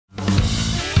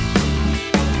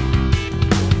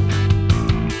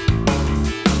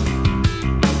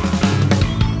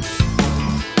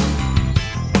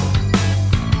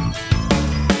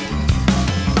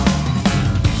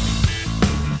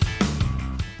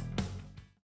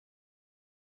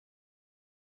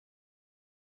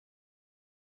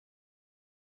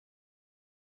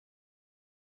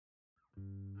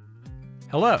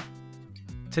Hello!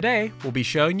 Today, we'll be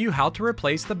showing you how to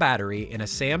replace the battery in a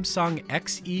Samsung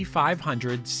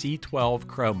XE500C12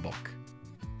 Chromebook.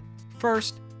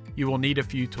 First, you will need a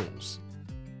few tools.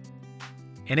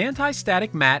 An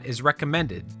anti-static mat is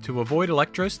recommended to avoid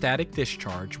electrostatic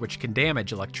discharge, which can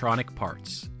damage electronic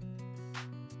parts.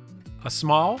 A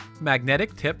small,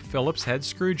 magnetic tip Phillips head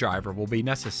screwdriver will be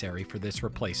necessary for this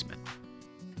replacement.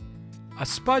 A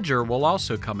spudger will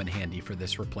also come in handy for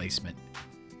this replacement.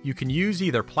 You can use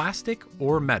either plastic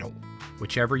or metal,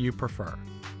 whichever you prefer.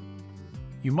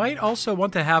 You might also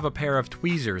want to have a pair of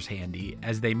tweezers handy,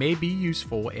 as they may be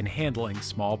useful in handling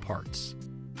small parts.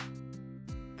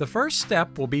 The first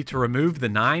step will be to remove the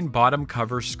 9 bottom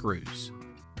cover screws.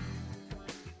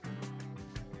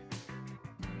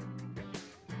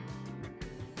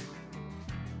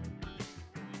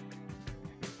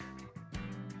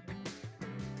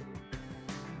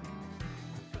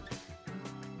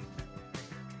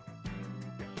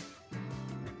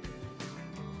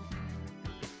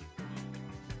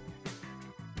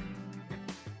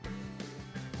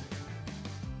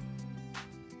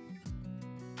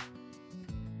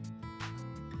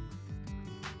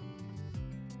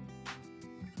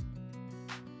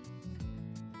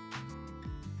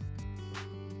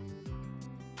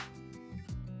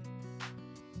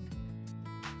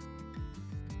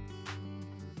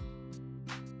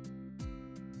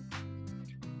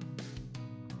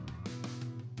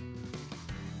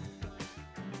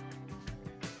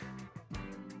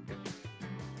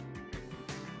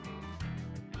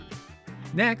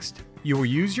 Next, you will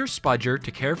use your spudger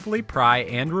to carefully pry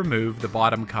and remove the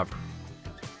bottom cover.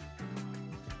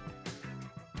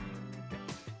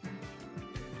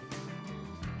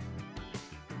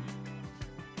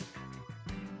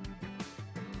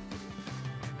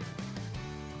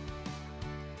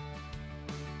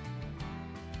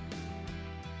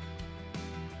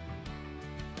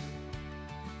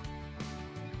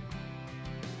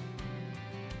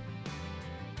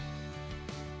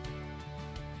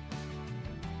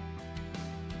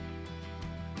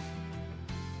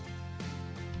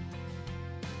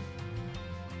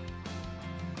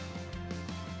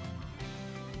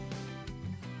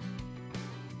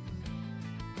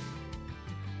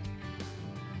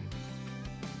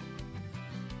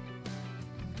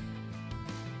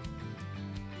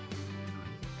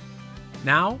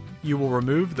 Now, you will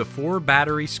remove the 4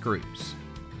 battery screws.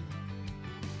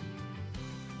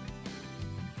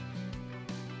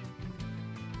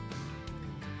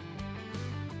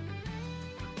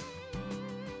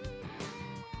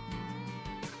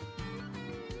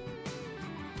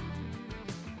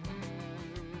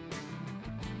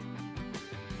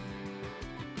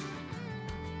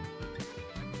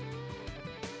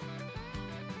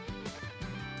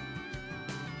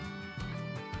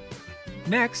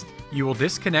 Next, you will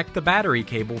disconnect the battery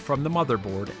cable from the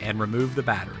motherboard and remove the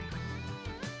battery.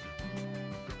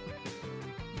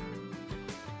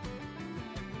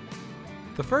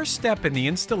 The first step in the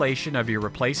installation of your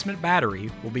replacement battery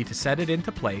will be to set it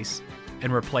into place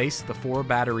and replace the 4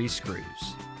 battery screws.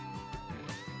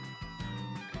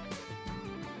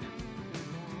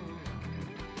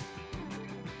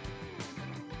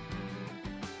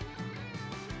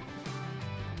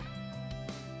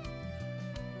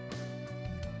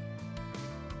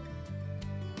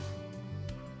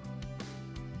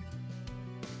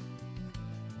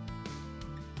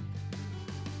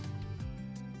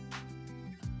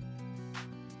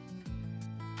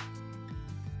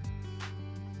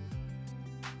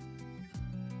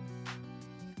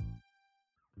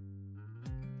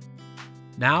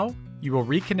 Now, you will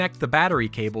reconnect the battery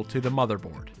cable to the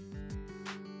motherboard.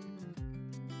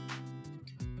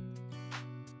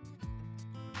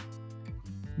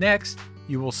 Next,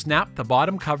 you will snap the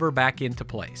bottom cover back into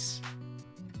place.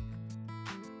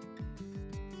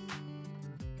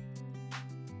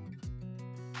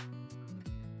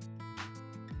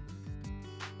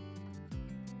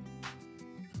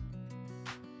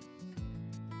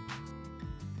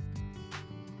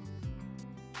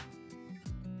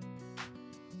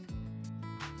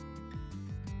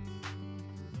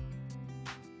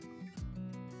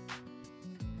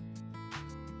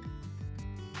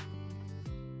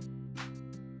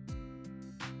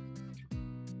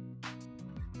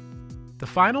 The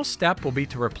final step will be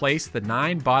to replace the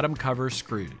 9 bottom cover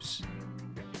screws.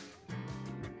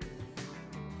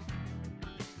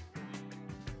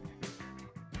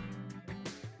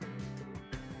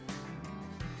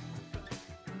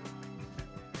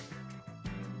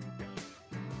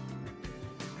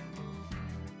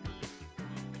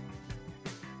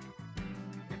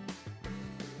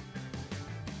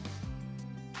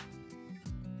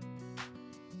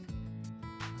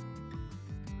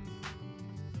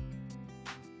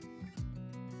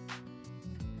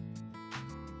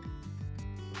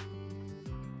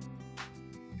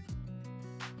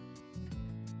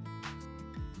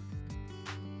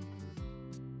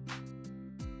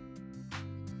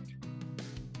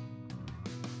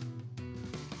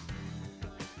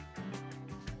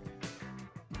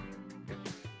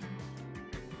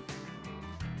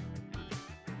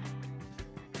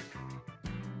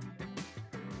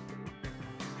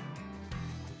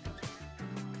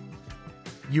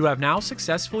 You have now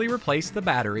successfully replaced the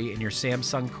battery in your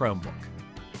Samsung Chromebook.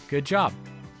 Good job!